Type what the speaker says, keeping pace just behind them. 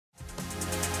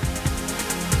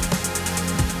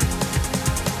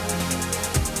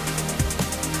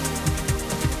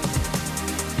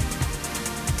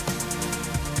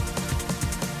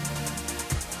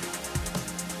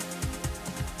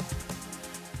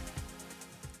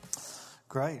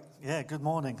Great. Yeah, good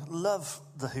morning. Love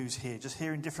the Who's Here. Just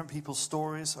hearing different people's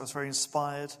stories. I was very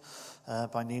inspired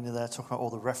by Nina there, talking about all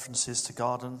the references to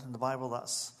garden in the Bible.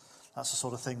 That's the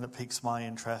sort of thing that piques my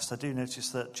interest. I do notice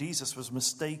that Jesus was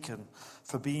mistaken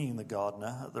for being the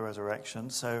gardener at the resurrection.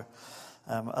 So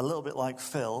a little bit like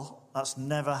Phil, that's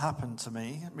never happened to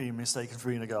me, being mistaken for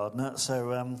being a gardener.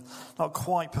 So not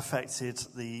quite perfected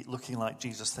the looking like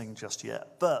Jesus thing just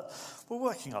yet. But we're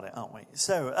working on it, aren't we?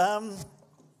 So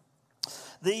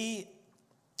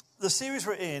The series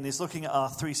we're in is looking at our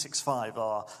 365,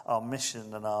 our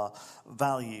mission and our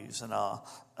values and our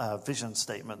vision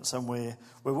statements. And we're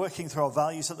working through our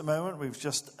values at the moment. We've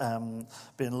just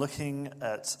been looking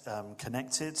at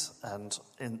connected and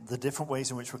in the different ways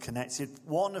in which we're connected,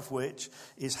 one of which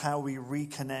is how we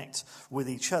reconnect with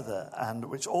each other, and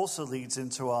which also leads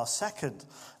into our second,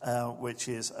 which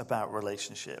is about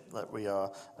relationship, that we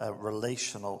are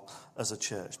relational as a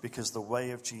church, because the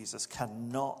way of Jesus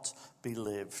cannot be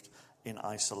lived in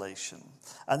isolation.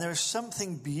 And there is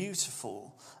something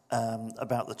beautiful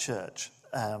about the church,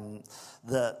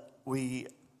 that we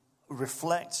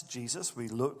reflect Jesus, we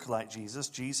look like Jesus.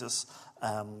 Jesus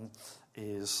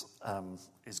is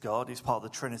God, he's part of the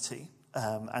Trinity.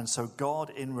 And so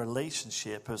God in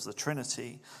relationship as the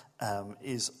Trinity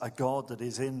is a God that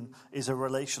is a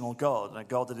relational God, and a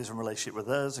God that is in relationship with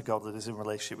us, a God that is in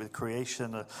relationship with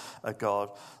creation, a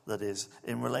God that is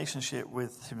in relationship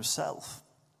with himself.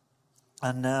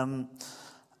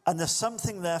 And there's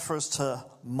something there for us to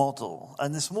model.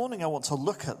 And this morning I want to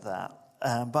look at that,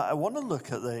 but I want to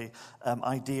look at the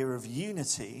idea of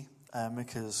unity,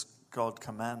 because God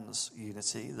commands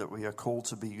unity, that we are called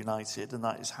to be united, and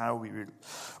that is how we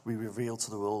reveal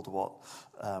to the world what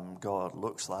God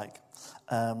looks like.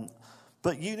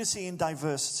 But unity in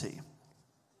diversity.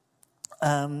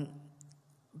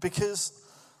 Because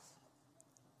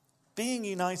being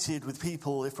united with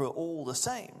people, if we're all the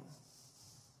same,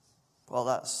 well,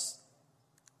 that's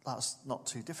not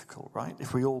too difficult, right?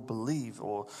 If we all believe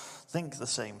or think the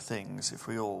same things, if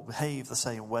we all behave the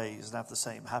same ways and have the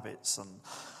same habits,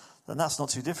 then that's not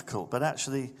too difficult. But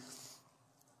actually,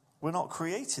 we're not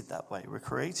created that way. We're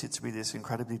created to be this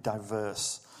incredibly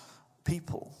diverse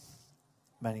people.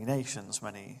 Many nations,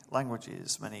 many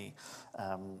languages, many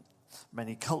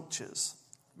cultures,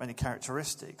 many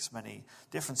characteristics, many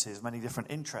differences, many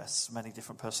different interests, many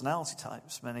different personality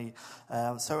types, and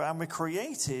we're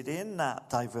created in that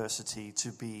diversity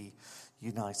to be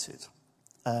united.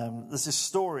 There's this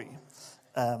story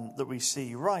that we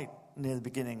see right near the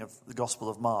beginning of the Gospel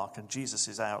of Mark, and Jesus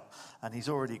is out, and he's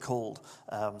already called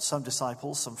some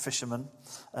disciples, some fishermen,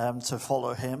 to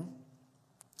follow him.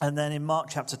 And then in Mark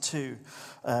chapter 2,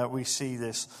 we see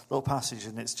this little passage,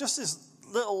 and it's just this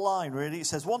little line, really. It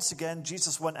says, once again,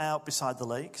 Jesus went out beside the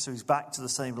lake, so he's back to the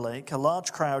same lake. A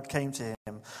large crowd came to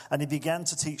him, and he began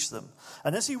to teach them.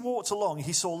 And as he walked along,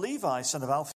 he saw Levi, son of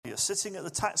Alphaeus, sitting at the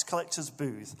tax collector's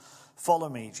booth. Follow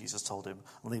me, Jesus told him.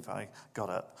 Levi got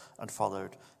up and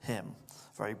followed him.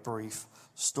 Very brief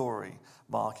story.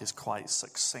 Mark is quite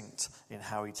succinct in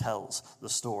how he tells the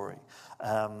story,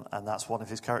 and that's one of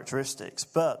his characteristics.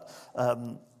 But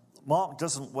Mark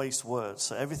doesn't waste words,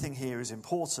 so everything here is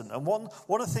important. And one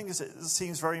of the things that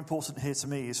seems very important here to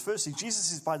me is, firstly,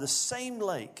 Jesus is by the same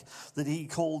lake that he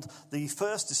called the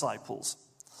first disciples,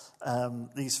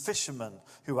 these fishermen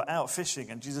who were out fishing.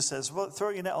 And Jesus says, well, throw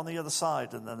your net on the other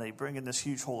side. And then they bring in this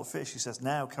huge haul of fish. He says,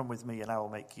 now come with me and I will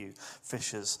make you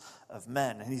fishers of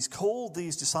men. And he's called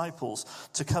these disciples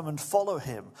to come and follow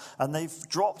him. And they've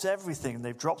dropped everything.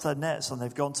 They've dropped their nets and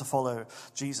they've gone to follow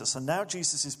Jesus. And now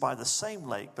Jesus is by the same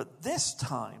lake. But this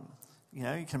time, you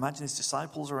can imagine his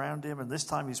disciples around him, and this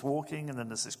time he's walking, and then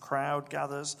there's this crowd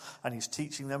gathers, and he's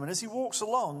teaching them. And as he walks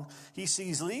along, he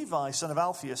sees Levi, son of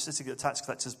Alphaeus, sitting at the tax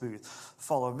collector's booth.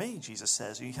 Follow me, Jesus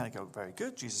says. And you kind of go, very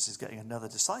good, Jesus is getting another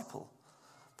disciple.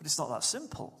 But it's not that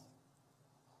simple.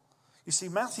 You see,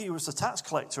 Matthew was the tax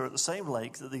collector at the same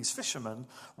lake that these fishermen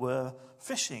were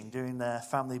fishing, doing their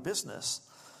family business.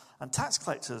 And tax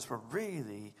collectors were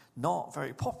really not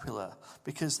very popular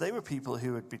because they were people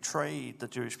who had betrayed the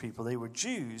Jewish people. They were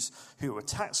Jews who were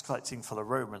tax collecting for the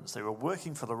Romans. They were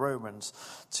working for the Romans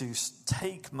to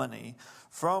take money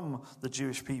from the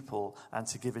Jewish people and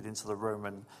to give it into the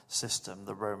Roman system,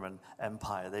 the Roman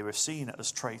Empire. They were seen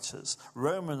as traitors.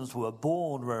 Romans were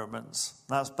born Romans.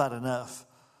 That's bad enough.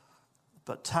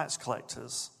 But tax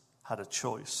collectors had a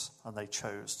choice, and they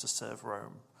chose to serve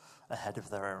Rome ahead of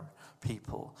their own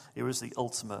people. It was the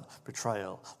ultimate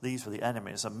betrayal. These were the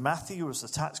enemies. And Matthew was the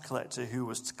tax collector who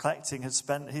was had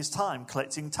spent his time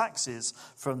collecting taxes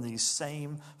from these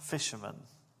same fishermen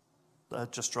that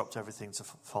had just dropped everything to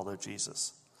follow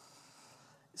Jesus.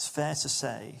 it's fair to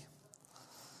say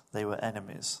they were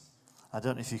enemies. I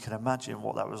don't know if you can imagine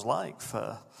what that was like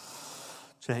for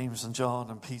James and John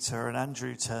and Peter and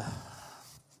Andrew to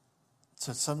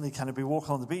suddenly kind of be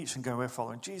walking on the beach and going, we're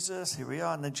following Jesus, here we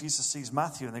are. And then Jesus sees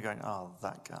Matthew and they're going, oh,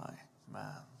 that guy,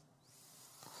 man.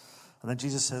 And then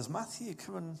Jesus says, Matthew,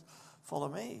 come and follow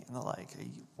me. And they're like,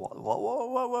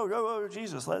 whoa,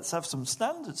 Jesus, let's have some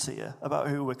standards here about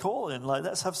who we're calling. Like,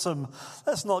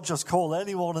 let's not just call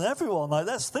anyone and everyone. Like,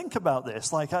 let's think about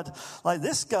this. Like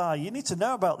this guy, you need to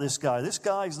know about this guy. This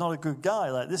guy's not a good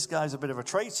guy. Like, this guy's a bit of a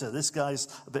traitor. This guy's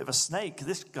a bit of a snake.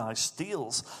 This guy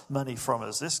steals money from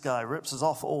us. This guy rips us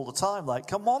off all the time. Like,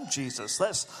 come on, Jesus,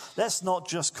 let's not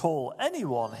just call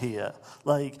anyone here.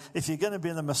 Like, if you're going to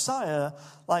be the Messiah,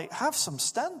 like, have some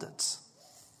standards.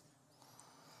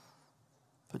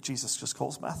 But Jesus just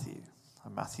calls Matthew,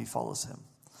 and Matthew follows him.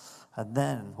 And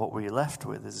then what we're left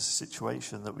with is a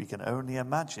situation that we can only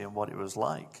imagine what it was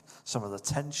like. Some of the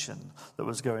tension that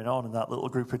was going on in that little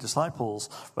group of disciples,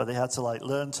 where they had to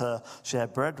learn to share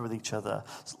bread with each other,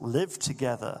 live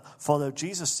together, follow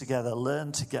Jesus together,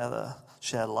 learn together,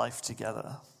 share life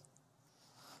together.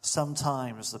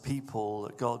 Sometimes the people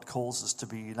that God calls us to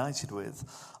be united with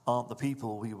aren't the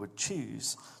people we would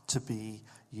choose to be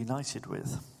united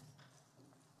with.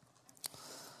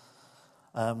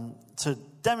 To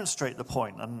demonstrate the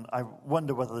point, and I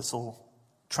wonder whether this will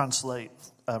translate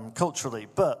culturally,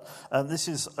 but this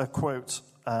is a quote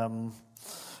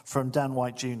from Dan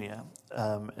White Jr.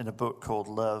 In a book called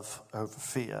Love Over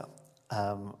Fear.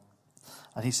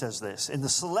 And he says this: in the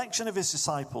selection of his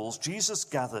disciples, Jesus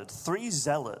gathered 3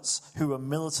 zealots who were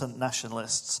militant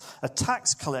nationalists, a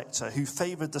tax collector who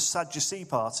favored the Sadducee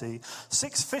party,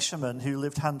 6 fishermen who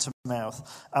lived hand to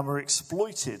mouth and were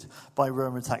exploited by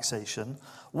Roman taxation,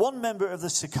 1 member of the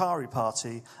Sicarii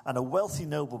party, and a wealthy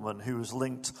nobleman who was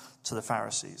linked to the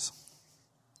Pharisees.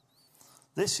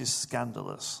 This is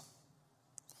scandalous.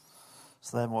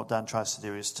 So then what Dan tries to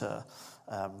do is to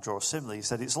draw a simile. He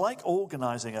said, it's like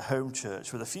organizing a home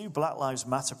church with a few Black Lives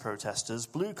Matter protesters,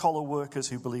 blue-collar workers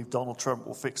who believe Donald Trump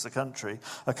will fix the country,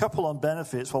 a couple on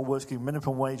benefits while working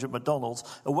minimum wage at McDonald's,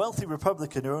 a wealthy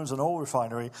Republican who owns an oil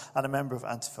refinery, and a member of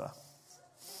Antifa.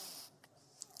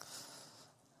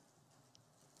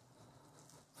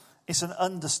 It's an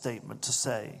understatement to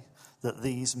say that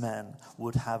these men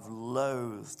would have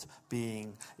loathed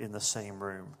being in the same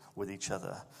room with each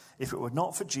other. If it were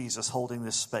not for Jesus holding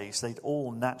this space, they'd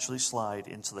all naturally slide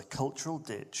into the cultural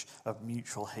ditch of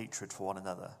mutual hatred for one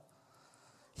another.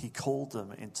 He called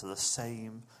them into the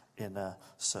same inner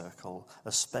circle,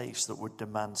 a space that would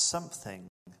demand something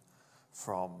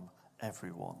from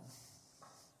everyone.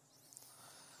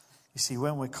 You see,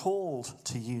 when we're called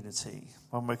to unity,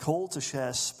 when we're called to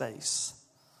share space,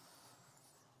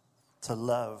 to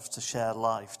love, to share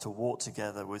life, to walk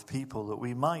together with people that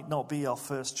we might not be our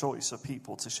first choice of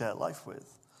people to share life with,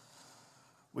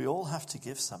 we all have to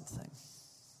give something.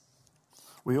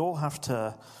 We all have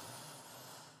to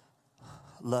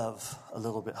love a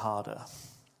little bit harder.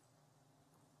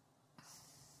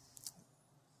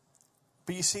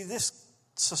 But you see, this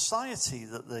society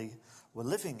that they were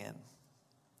living in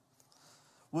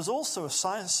was also a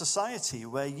society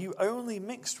where you only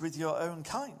mixed with your own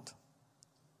kind.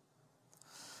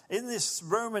 In this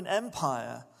Roman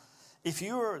Empire, if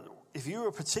you were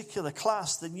a particular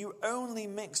class, then you only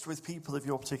mixed with people of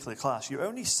your particular class. You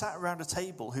only sat around a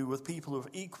table who were people of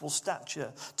equal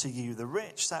stature to you. The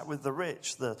rich sat with the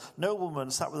rich. The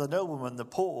nobleman sat with the nobleman. The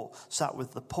poor sat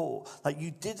with the poor. Like,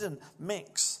 you didn't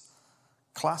mix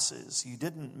classes. You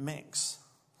didn't mix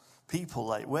people.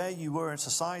 Like, where you were in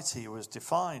society was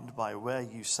defined by where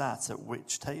you sat at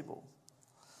which table.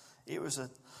 It was a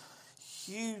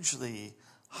hugely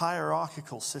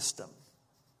hierarchical system.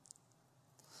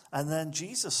 And then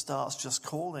Jesus starts just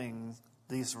calling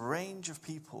this range of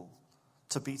people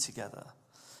to be together.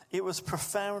 It was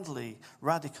profoundly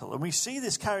radical. And we see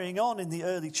this carrying on in the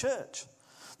early church.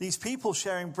 These people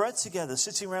sharing bread together,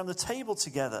 sitting around the table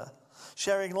together,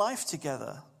 sharing life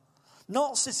together.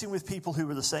 Not sitting with people who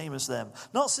were the same as them.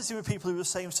 Not sitting with people who were the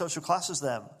same social class as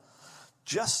them.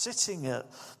 Just sitting at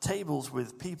tables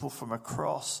with people from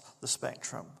across the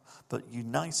spectrum, but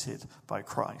united by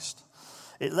Christ.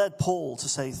 It led Paul to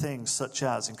say things such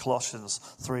as in Colossians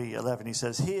 3:11, he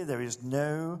says, here there is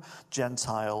no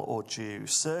Gentile or Jew,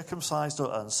 circumcised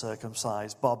or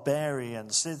uncircumcised,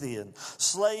 barbarian, Scythian,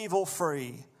 slave or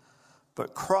free,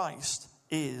 but Christ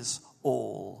is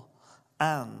all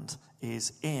and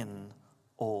is in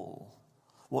all.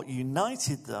 What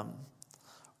united them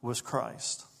was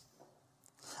Christ.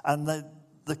 And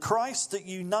the Christ that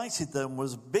united them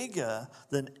was bigger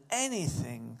than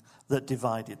anything that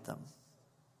divided them.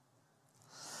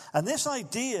 And this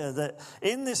idea that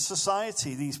in this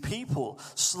society, these people,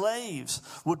 slaves,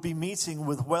 would be meeting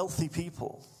with wealthy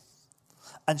people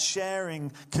and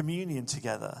sharing communion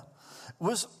together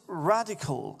was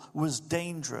radical, was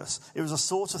dangerous. It was a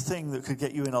sort of thing that could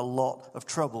get you in a lot of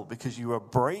trouble because you were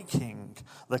breaking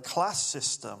the class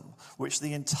system which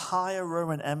the entire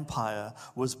Roman Empire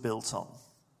was built on.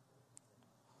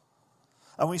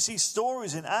 And we see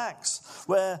stories in Acts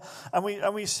where, and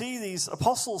we see these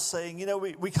apostles saying,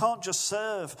 we can't just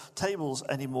serve tables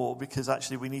anymore because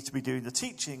actually we need to be doing the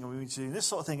teaching and we need to do this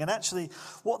sort of thing. And actually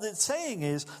what they're saying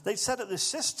is they set up this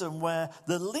system where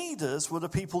the leaders were the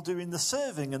people doing the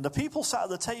serving, and the people sat at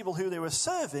the table who they were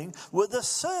serving were the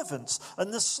servants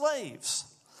and the slaves.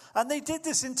 And they did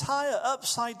this entire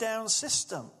upside down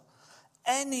system.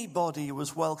 Anybody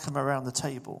was welcome around the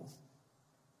table.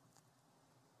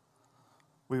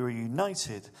 We were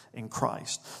united in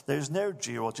Christ. There's no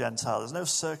Jew or Gentile. There's no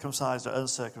circumcised or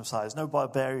uncircumcised. No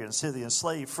barbarian, Scythian,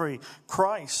 slave, free.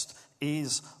 Christ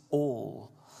is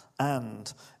all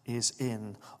and is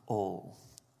in all.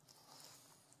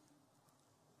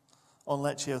 On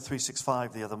Lectio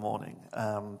 365 the other morning,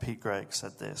 Pete Gregg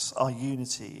said this: our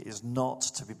unity is not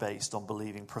to be based on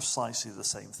believing precisely the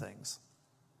same things.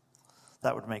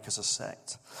 That would make us a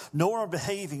sect. Nor on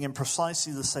behaving in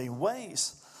precisely the same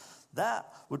ways. That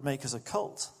would make us a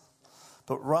cult,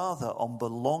 but rather on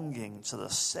belonging to the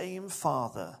same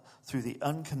Father through the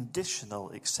unconditional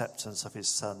acceptance of his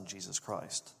Son, Jesus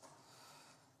Christ.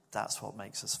 That's what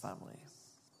makes us family.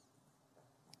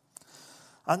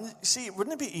 And see,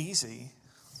 wouldn't it be easy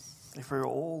if we were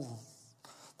all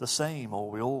the same, or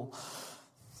we all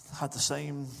had the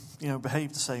same,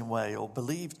 behaved the same way, or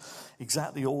believed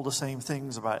exactly all the same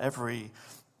things about every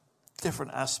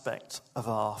different aspect of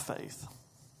our faith?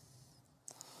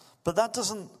 But that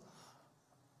doesn't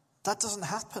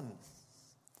happen.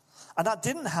 And that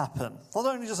didn't happen. Not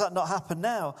only does that not happen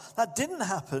now, that didn't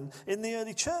happen in the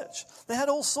early church. They had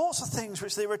all sorts of things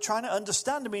which they were trying to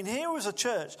understand. I mean, here was a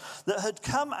church that had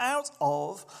come out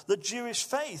of the Jewish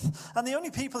faith. And the only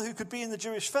people who could be in the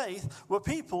Jewish faith were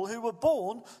people who were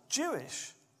born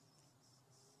Jewish.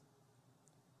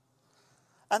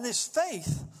 And this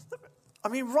faith,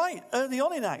 right early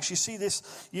on in Acts, you see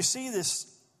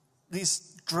these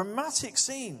dramatic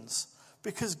scenes,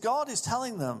 because God is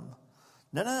telling them,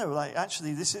 no,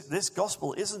 actually this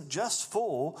gospel isn't just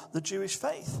for the Jewish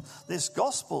faith. This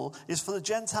gospel is for the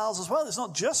Gentiles as well. It's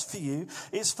not just for you,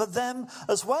 it's for them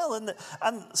as well. And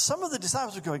some of the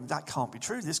disciples were going, that can't be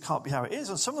true, this can't be how it is.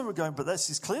 And some of them were going, but this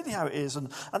is clearly how it is. And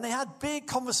they had big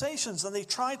conversations, and they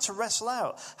tried to wrestle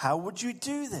out, how would you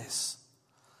do this?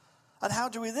 And how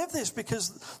do we live this?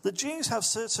 Because the Jews have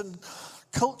certain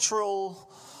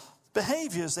cultural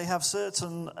behaviors. They have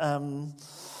certain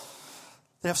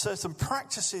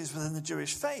practices within the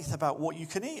Jewish faith about what you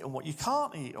can eat and what you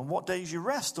can't eat, and what days you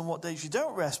rest and what days you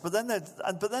don't rest. But then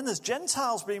there's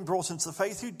Gentiles being brought into the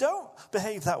faith who don't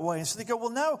behave that way. And so they go, well,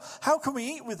 now how can we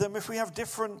eat with them if we have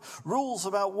different rules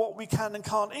about what we can and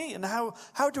can't eat? And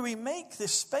how do we make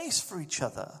this space for each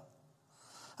other?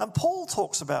 And Paul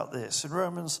talks about this in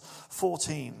Romans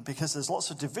 14, because there's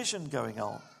lots of division going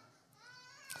on.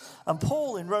 And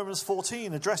Paul in Romans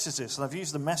 14 addresses this, and I've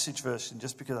used the Message version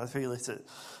just because I feel it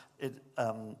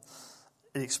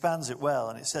expands it well.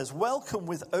 And it says, welcome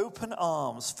with open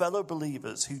arms fellow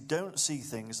believers who don't see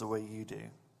things the way you do.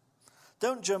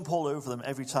 Don't jump all over them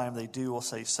every time they do or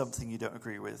say something you don't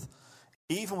agree with,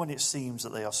 even when it seems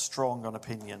that they are strong on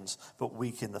opinions but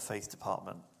weak in the faith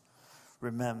department.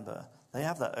 Remember, they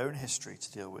have their own history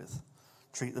to deal with.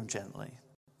 Treat them gently.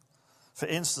 For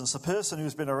instance, a person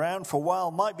who's been around for a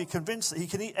while might be convinced that he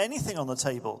can eat anything on the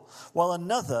table, while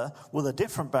another with a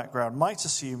different background might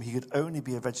assume he could only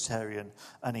be a vegetarian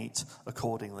and eat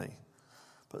accordingly.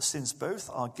 But since both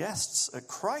are guests at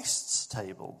Christ's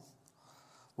table,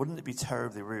 wouldn't it be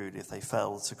terribly rude if they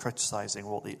fell to criticizing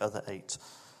what the other ate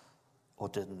or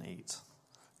didn't eat?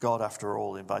 God, after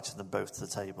all, invited them both to the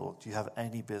table. Do you have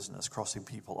any business crossing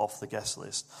people off the guest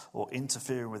list or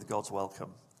interfering with God's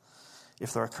welcome?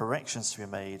 If there are corrections to be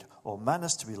made or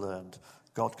manners to be learned,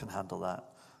 God can handle that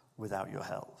without your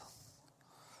help.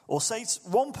 Or say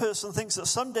one person thinks that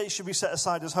some days should be set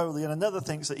aside as holy and another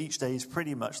thinks that each day is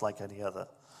pretty much like any other.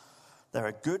 There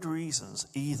are good reasons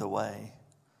either way.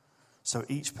 So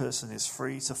each person is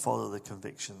free to follow the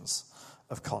convictions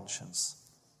of conscience.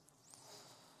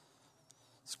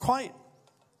 It's quite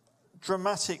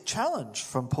dramatic challenge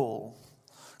from Paul.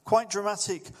 Quite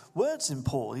dramatic words in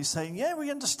Paul. He's saying, yeah,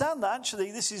 we understand that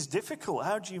actually this is difficult.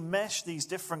 How do you mesh these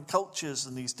different cultures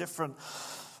and these different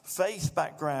faith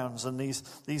backgrounds and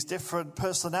these different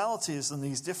personalities and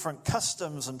these different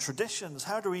customs and traditions.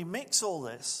 How do we mix all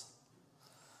this?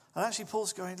 And actually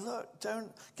Paul's going, look,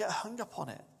 don't get hung up on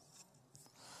it.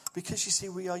 Because you see,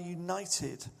 we are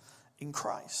united in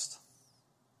Christ.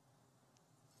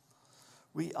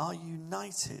 We are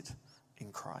united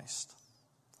in Christ.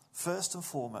 First and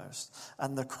foremost.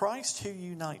 And the Christ who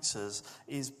unites us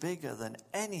is bigger than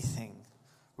anything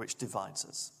which divides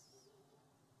us.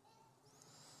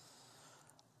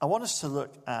 I want us to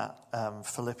look at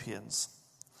Philippians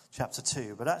chapter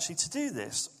 2. But actually to do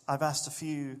this, I've asked a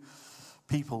few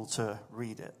people to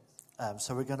read it.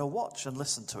 So we're going to watch and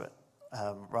listen to it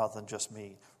rather than just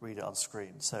me read it on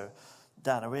screen. So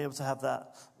Dan, are we able to have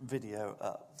that video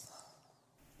up?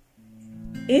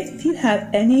 If you have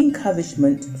any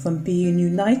encouragement from being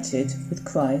united with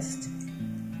Christ,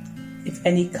 if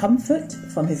any comfort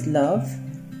from his love,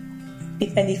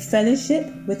 if any fellowship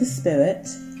with the Spirit,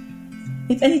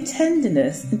 if any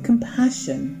tenderness and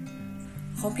compassion,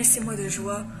 remplissez-moi de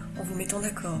joie en vous mettant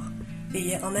d'accord.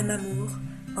 Ayez un même amour,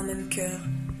 un même cœur,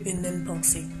 une même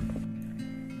pensée.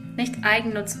 Nicht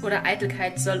Eigennutz oder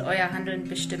Eitelkeit soll euer Handeln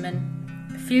bestimmen.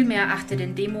 Vielmehr achtet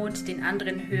in Demut den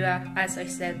anderen höher als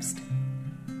euch selbst.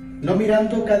 No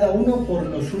mirando cada uno por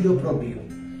lo suyo propio,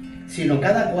 sino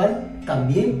cada cual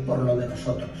también por lo de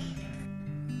nosotros.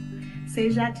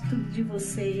 Seja a atitude de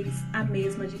vocês a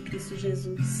mesma de Cristo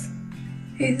Jesus.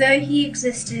 Who, though he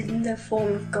existed in the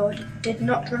form of God, did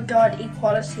not regard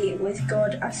equality with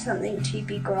God as something to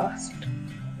be grasped.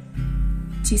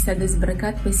 Ci s-a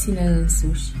dezbrăcat pe sine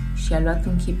însuși și a luat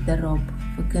un chip de rob,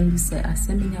 făcându-se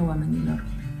asemenea oamenilor.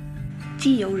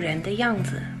 既有人的样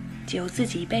子，就自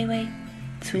己卑微，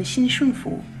存心顺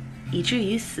服，以至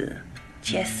于死，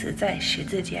且死在十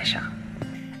字架上。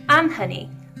 Am hynny,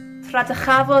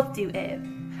 rhadrychafodd Duw ef,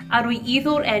 a rwy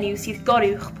iddw'r enw sydd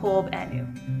gorywch pob enw.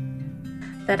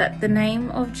 That at the name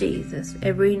of Jesus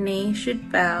every knee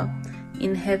should bow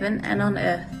in heaven and on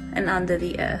earth and under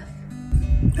the earth.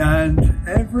 And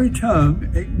every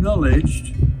tongue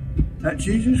acknowledged that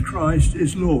Jesus Christ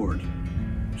is Lord,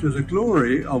 to the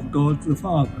glory of God the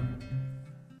Father.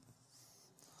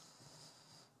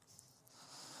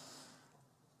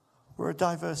 We're a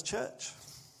diverse church.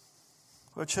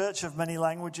 We're a church of many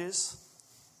languages,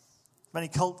 many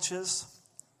cultures,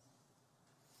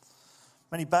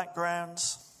 many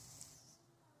backgrounds,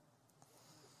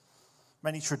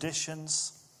 many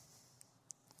traditions,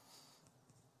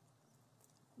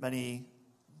 many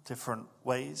different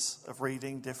ways of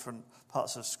reading different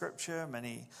parts of Scripture,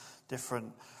 many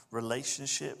different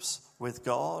relationships with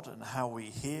God and how we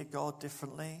hear God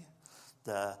differently,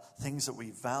 the things that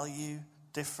we value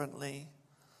differently,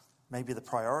 maybe the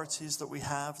priorities that we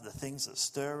have, the things that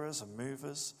stir us and move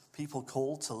us, people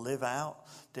called to live out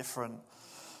different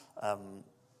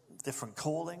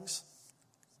callings,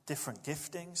 different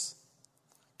giftings,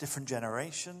 different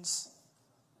generations.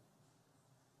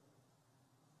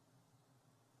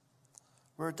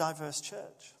 We're a diverse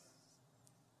church.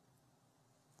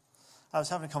 I was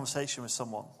having a conversation with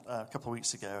someone a couple of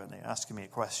weeks ago, and they were asking me a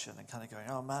question and kind of going,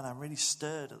 oh man, I'm really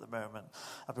stirred at the moment.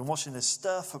 I've been watching this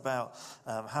stuff about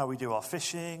how we do our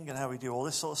fishing and how we do all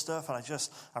this sort of stuff, and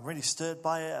I'm really stirred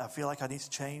by it. I feel like I need to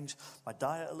change my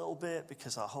diet a little bit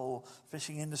because our whole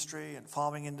fishing industry and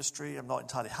farming industry, I'm not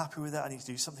entirely happy with it. I need to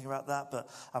do something about that, but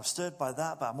I'm stirred by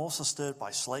that, but I'm also stirred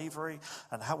by slavery,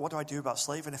 and what do I do about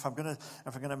slavery? And if I'm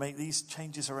gonna make these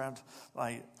changes around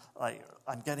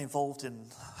and get involved in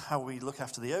how we look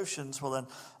after the oceans, well then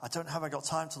I got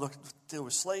time to deal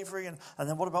with slavery, and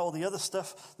then what about all the other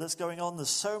stuff that's going on? There's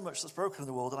so much that's broken in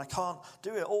the world and I can't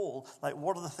do it all. Like,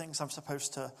 what are the things I'm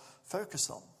supposed to focus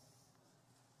on?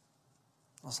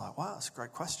 I was like, wow, that's a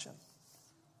great question.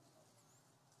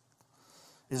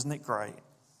 Isn't it great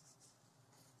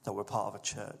that we're part of a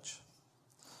church?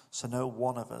 So no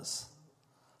one of us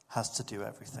has to do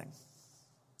everything.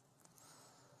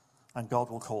 And God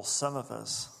will call some of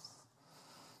us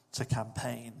to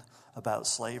campaign about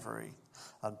slavery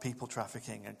and people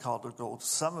trafficking, and God will call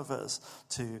some of us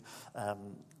to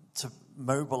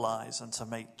mobilize and to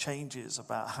make changes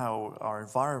about how our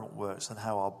environment works and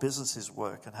how our businesses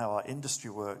work and how our industry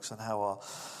works and how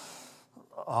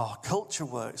our culture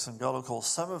works. And God will call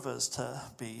some of us to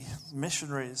be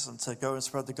missionaries and to go and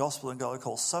spread the gospel, and God will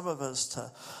call some of us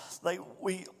to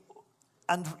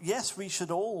yes, we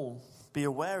should all be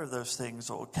aware of those things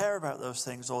or care about those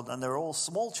things, and they're all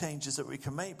small changes that we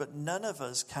can make, but none of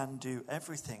us can do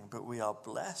everything. But we are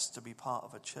blessed to be part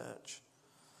of a church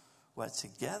where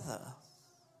together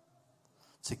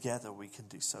we can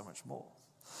do so much more.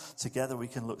 Together we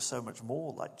can look so much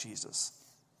more like Jesus.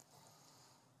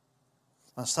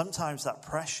 And sometimes that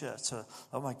pressure to,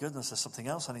 oh my goodness, there's something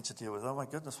else I need to deal with. Oh my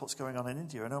goodness, what's going on in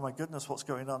India? And oh my goodness, what's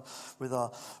going on with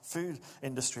our food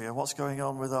industry? And what's going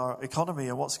on with our economy?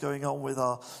 And what's going on with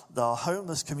our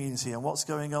homeless community? And what's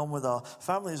going on with our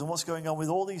families? And what's going on with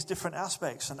all these different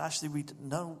aspects? And actually,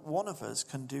 no one of us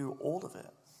can do all of it.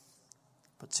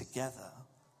 But together,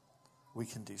 we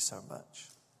can do so much.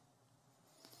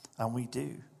 And we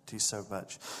do so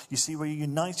much. You see, we're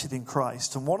united in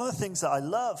Christ. And one of the things that I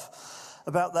love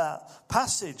about that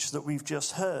passage that we've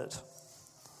just heard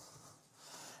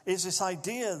is this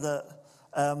idea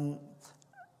that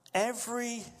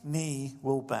every knee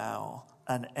will bow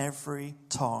and every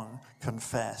tongue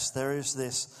confess. There is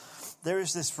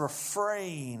this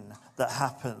refrain that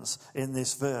happens in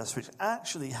this verse, which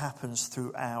actually happens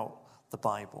throughout the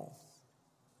Bible.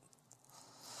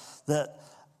 That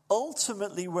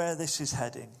ultimately where this is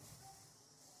heading,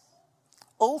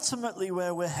 ultimately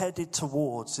where we're headed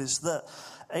towards, is that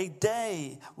a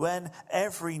day when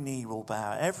every knee will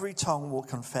bow, every tongue will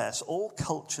confess, all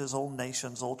cultures, all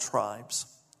nations, all tribes,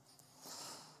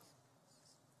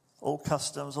 all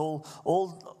customs,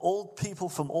 all people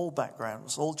from all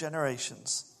backgrounds, all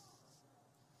generations,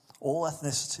 all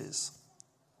ethnicities,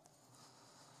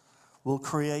 will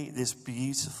create this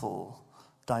beautiful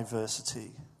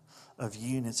diversity of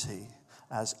unity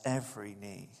as every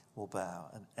knee will bow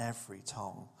and every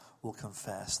tongue will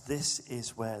confess. This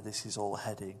is where this is all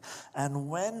heading. And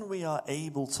when we are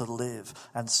able to live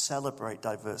and celebrate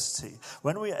diversity,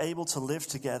 when we are able to live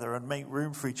together and make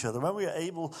room for each other, when we are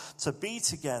able to be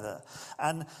together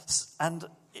and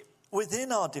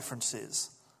within our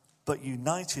differences, but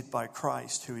united by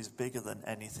Christ, who is bigger than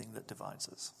anything that divides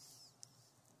us,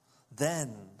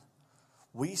 then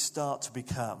we start to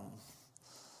become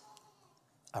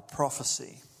a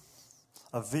prophecy,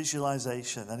 a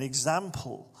visualization, an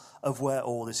example of where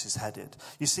all this is headed.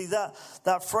 You see,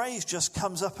 that phrase just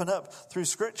comes up and up through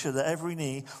Scripture, that every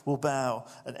knee will bow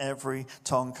and every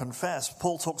tongue confess.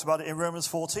 Paul talks about it in Romans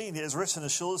 14. It is written,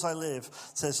 as sure as I live,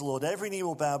 says the Lord, every knee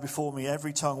will bow before me,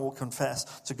 every tongue will confess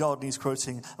to God. And he's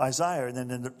quoting Isaiah. And then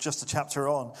in just a chapter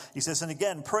on, he says, and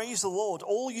again, praise the Lord,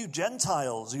 all you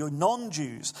Gentiles, you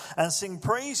non-Jews, and sing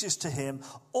praises to him,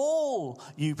 all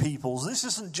you peoples. This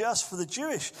isn't just for the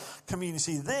Jewish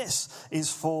community. This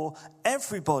is for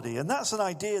everybody. And that's an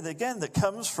idea that, again, that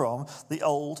comes from the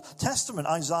Old Testament,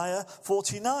 Isaiah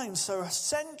 49. So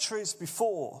centuries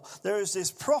before, there is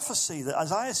this prophecy that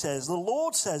Isaiah says, the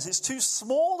Lord says, it's too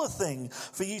small a thing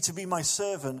for you to be my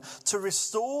servant, to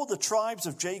restore the tribes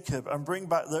of Jacob and bring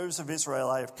back those of Israel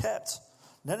I have kept.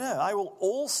 No, I will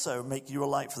also make you a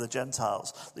light for the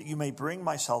Gentiles, that you may bring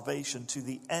my salvation to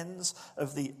the ends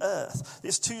of the earth.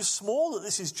 It's too small that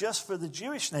this is just for the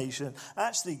Jewish nation.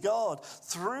 Actually, God,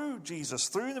 through Jesus,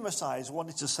 through the Messiah,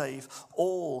 wanted to save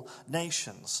all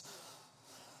nations.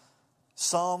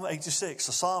 Psalm 86,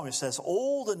 the psalmist says,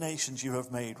 all the nations you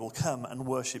have made will come and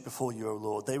worship before you, O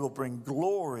Lord. They will bring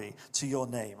glory to your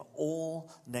name. All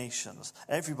nations,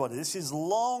 everybody. This is a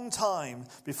long time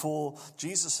before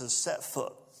Jesus has set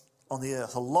foot on the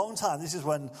earth. A long time. This is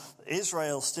when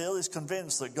Israel still is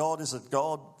convinced that God is a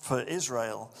God for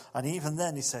Israel. And even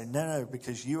then he's saying, no,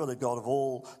 because you are the God of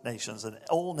all nations and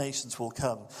all nations will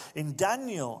come. In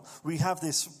Daniel, we have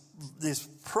this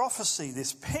prophecy,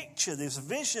 this picture, this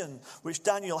vision which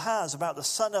Daniel has about the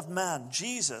Son of Man,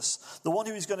 Jesus, the one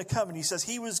who is going to come. And he says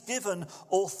he was given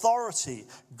authority,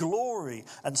 glory,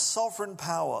 and sovereign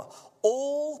power.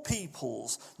 All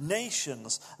peoples,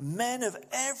 nations, men of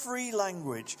every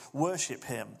language worship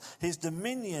him. His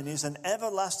dominion is an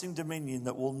everlasting dominion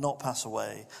that will not pass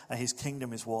away, and his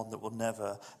kingdom is one that will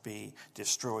never be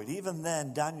destroyed. Even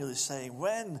then, Daniel is saying,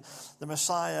 when the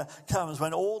Messiah comes,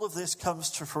 when all of this comes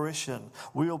to fruition,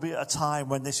 we will be at a time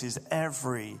when this is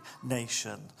every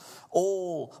nation,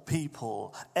 all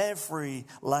people, every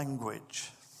language.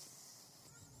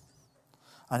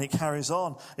 And it carries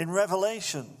on. In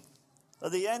Revelation,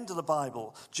 at the end of the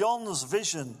Bible, John's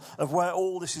vision of where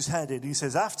all this is headed, he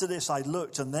says, after this I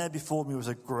looked, and there before me was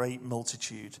a great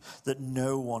multitude that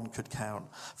no one could count,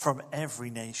 from every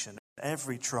nation,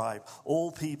 every tribe,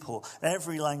 all people,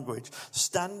 every language,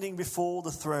 standing before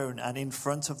the throne and in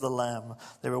front of the Lamb.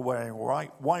 They were wearing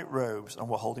white robes and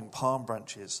were holding palm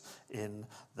branches in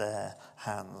their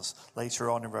hands.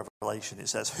 Later on in Revelation it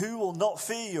says, who will not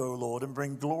fear you, O Lord, and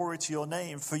bring glory to your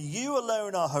name? For you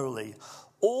alone are holy.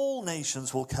 All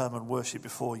nations will come and worship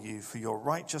before you, for your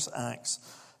righteous acts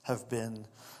have been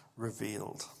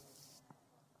revealed.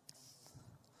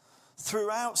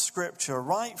 throughout Scripture,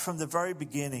 right from the very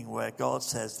beginning where God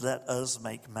says, let us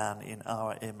make man in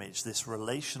our image, this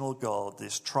relational God,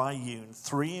 this triune,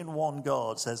 3-in-1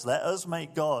 God says, let us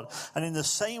make God. And in the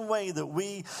same way that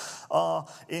we are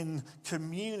in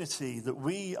community, that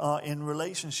we are in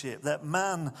relationship, that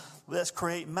man, let's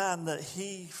create man that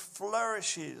he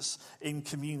flourishes in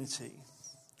community.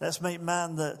 Let's make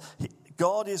man that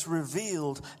God is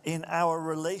revealed in our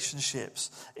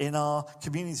relationships, in our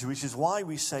community, which is why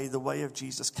we say the way of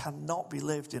Jesus cannot be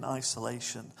lived in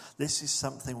isolation. This is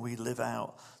something we live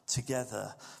out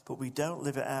together, but we don't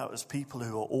live it out as people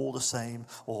who are all the same,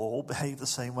 or all behave the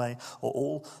same way, or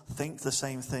all think the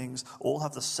same things, all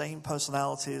have the same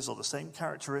personalities, or the same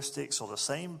characteristics, or the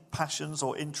same passions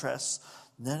or interests.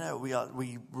 No,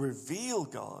 we reveal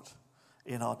God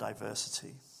in our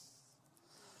diversity.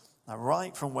 Now,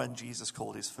 right from when Jesus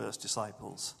called his first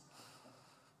disciples,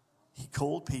 he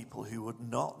called people who would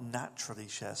not naturally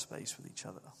share space with each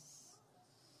other.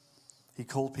 He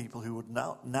called people who would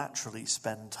not naturally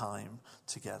spend time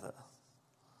together.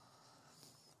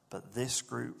 But this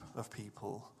group of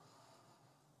people,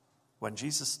 when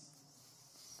Jesus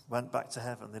went back to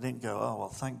heaven, they didn't go, oh, well,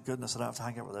 thank goodness I don't have to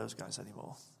hang out with those guys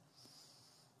anymore.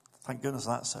 Thank goodness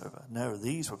that's over. No,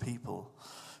 these were people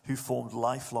who formed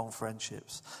lifelong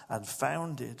friendships and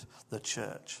founded the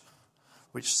church,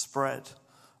 which spread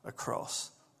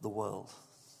across the world.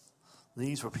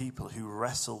 These were people who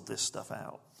wrestled this stuff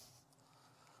out,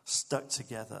 stuck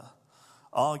together,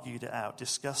 argued it out,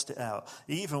 discussed it out,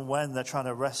 even when they're trying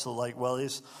to wrestle, like, well,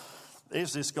 is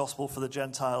this gospel for the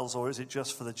Gentiles or is it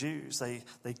just for the Jews? They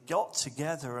got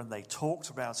together and they talked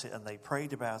about it and they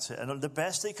prayed about it. And the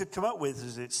best they could come up with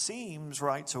is, it seems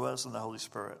right to us and the Holy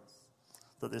Spirit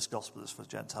that this gospel is for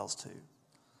Gentiles too.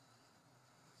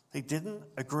 They didn't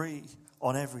agree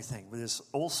on everything. There's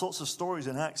all sorts of stories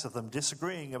in Acts of them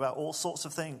disagreeing about all sorts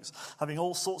of things, having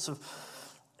all sorts of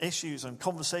issues and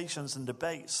conversations and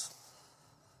debates.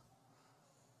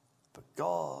 But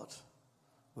God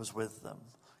was with them.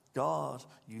 God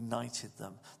united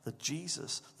them. The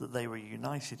Jesus that they were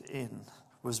united in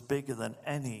was bigger than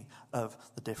any of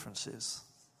the differences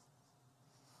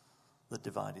that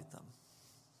divided them.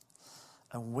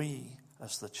 And we,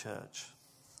 as the church,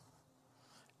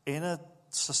 in a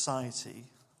society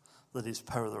that is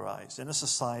polarized, in a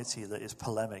society that is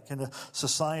polemic, in a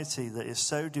society that is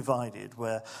so divided,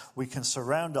 where we can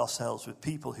surround ourselves with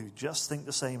people who just think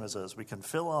the same as us, we can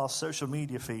fill our social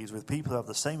media feeds with people who have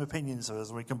the same opinions as us,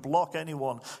 and we can block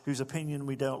anyone whose opinion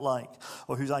we don't like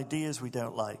or whose ideas we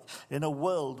don't like. In a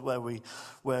world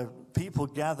where people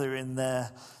gather in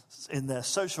their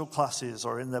social classes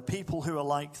or in the people who are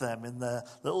like them, in their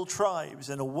little tribes,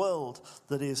 in a world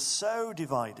that is so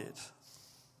divided,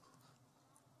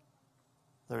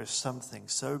 there is something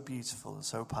so beautiful and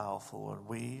so powerful, and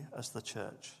we as the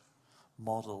church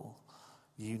model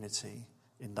unity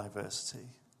in diversity.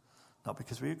 Not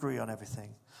because we agree on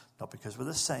everything, not because we're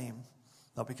the same,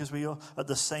 not because we are at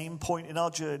the same point in our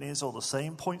journeys or the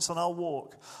same points on our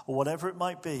walk or whatever it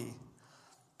might be,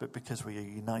 but because we are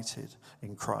united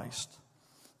in Christ.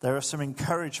 There are some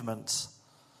encouragements.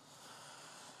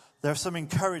 There are some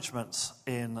encouragements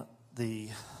in the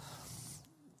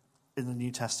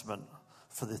New Testament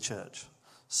for the church,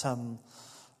 some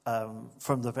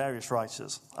from the various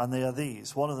writers, and they are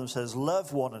these. One of them says,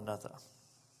 love one another.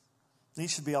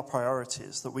 These should be our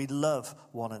priorities, that we love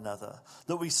one another,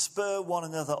 that we spur one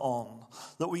another on,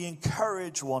 that we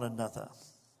encourage one another,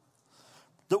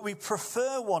 that we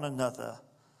prefer one another.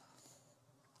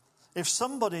 If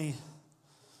somebody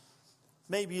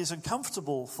maybe is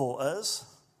uncomfortable for us,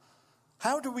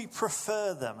 how do we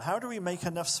prefer them? How do we make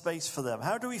enough space for them?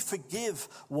 How do we forgive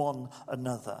one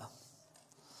another?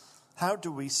 How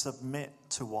do we submit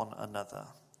to one another?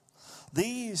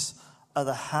 These are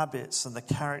the habits and the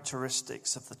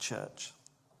characteristics of the church.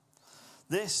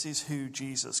 This is who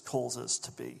Jesus calls us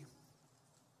to be.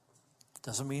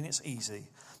 Doesn't mean it's easy.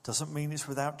 Doesn't mean it's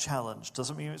without challenge.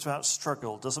 Doesn't mean it's without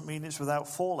struggle. Doesn't mean it's without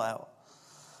fallout.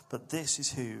 But this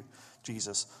is who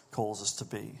Jesus calls us to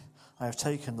be. I have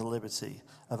taken the liberty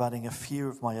of adding a few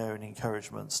of my own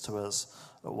encouragements to us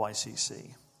at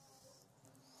YCC.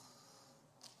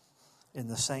 In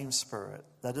the same spirit,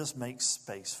 let us make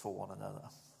space for one another.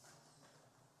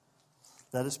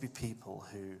 Let us be people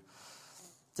who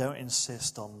don't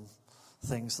insist on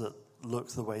things that look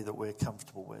the way that we're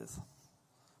comfortable with,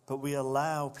 but we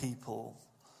allow people,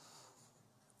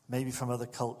 maybe from other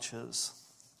cultures,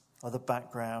 other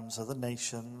backgrounds, other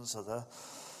nations, other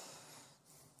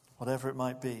whatever it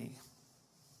might be,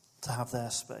 to have their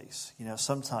space. You know,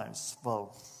 sometimes,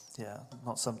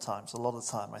 not sometimes, a lot of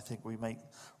the time, I think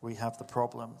we have the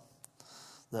problem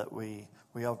that we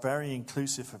are very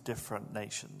inclusive of different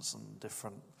nations and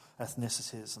different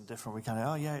ethnicities and different, we kind of,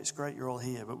 oh yeah, it's great you're all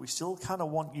here, but we still kind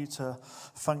of want you to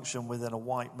function within a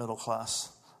white middle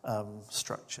class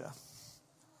structure.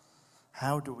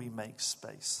 How do we make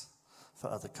space for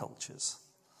other cultures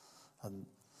and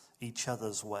each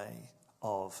other's way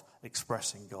of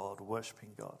expressing God,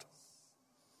 worshipping God,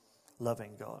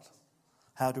 loving God?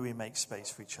 How do we make space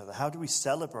for each other? How do we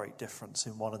celebrate difference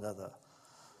in one another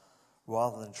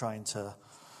rather than trying to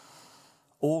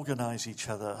organize each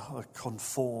other or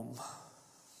conform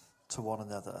to one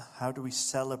another? How do we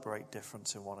celebrate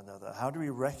difference in one another? How do we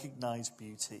recognize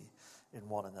beauty in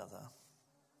one another?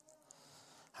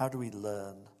 How do we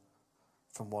learn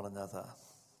from one another?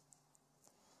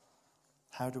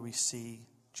 How do we see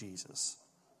Jesus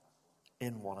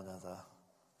in one another,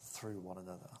 through one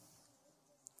another?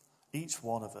 Each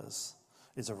one of us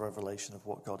is a revelation of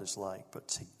what God is like, but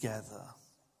together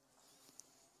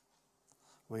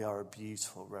we are a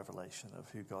beautiful revelation of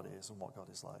who God is and what God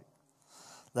is like.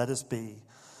 Let us be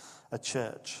a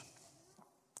church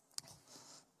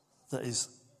that is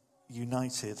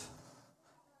united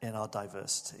in our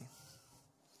diversity,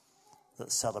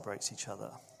 that celebrates each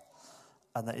other,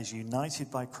 and that is united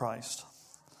by Christ,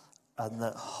 and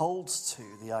that holds to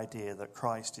the idea that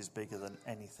Christ is bigger than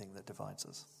anything that divides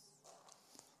us.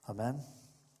 Amen?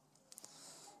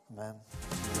 Amen.